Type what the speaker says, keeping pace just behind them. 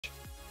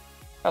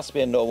Has to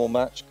be a normal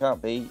match,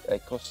 can't be a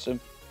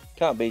custom,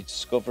 can't be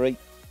discovery,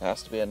 it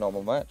has to be a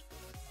normal match.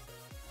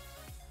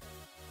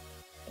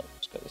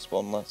 Let's get this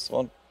one last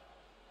one,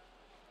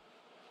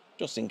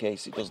 just in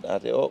case it doesn't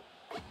add it up.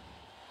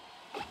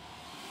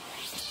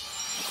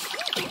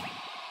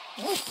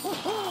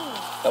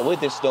 Now with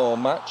this normal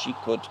match, you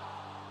could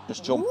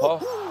just jump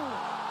off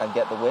and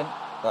get the win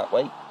that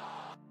way,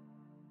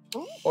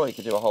 or you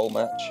could do a whole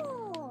match.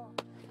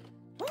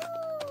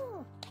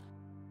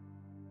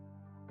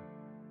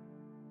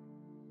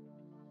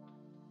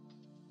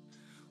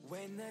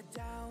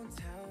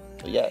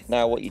 But yeah,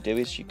 now what you do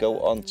is you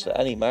go on to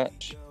any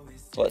match.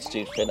 So let's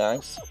do Thin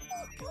Ice.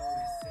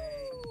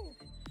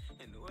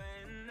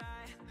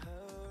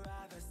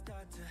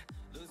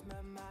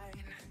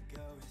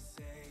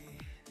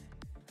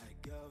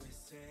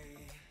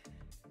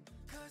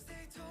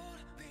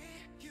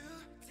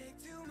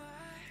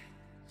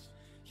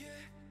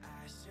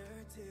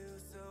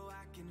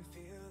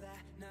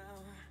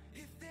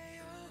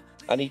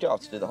 And you don't have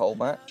to do the whole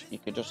match, you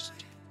could just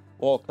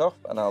walk off,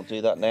 and I'll do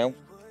that now,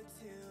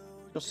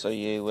 just so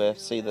you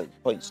see that the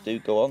points do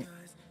go on.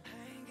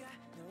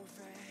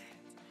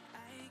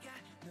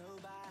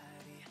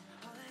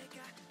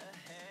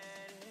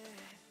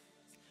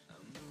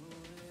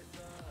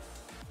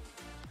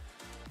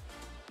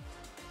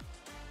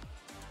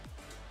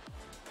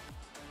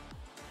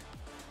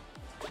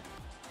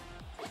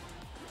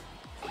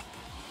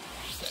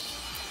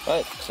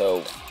 Right,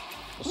 so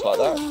just like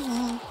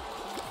that.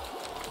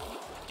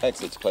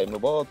 Exit to claim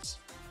rewards.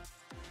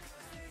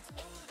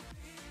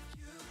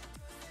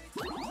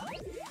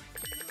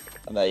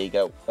 And there you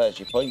go, there's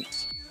your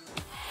points.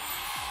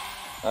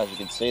 As you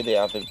can see, they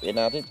haven't been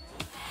added.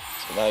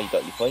 So now you've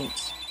got your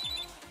points.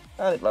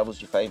 And it levels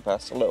your fame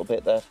pass a little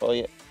bit there for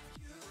you.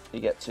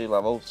 You get 2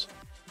 levels,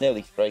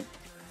 nearly 3. And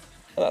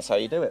that's how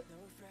you do it.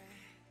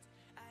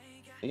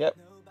 But yep,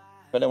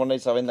 if anyone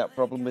is having that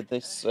problem with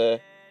this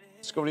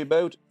discovery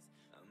mode,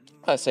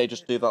 I say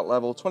just do that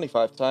level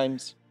 25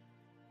 times.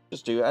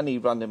 Just do any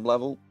random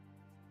level,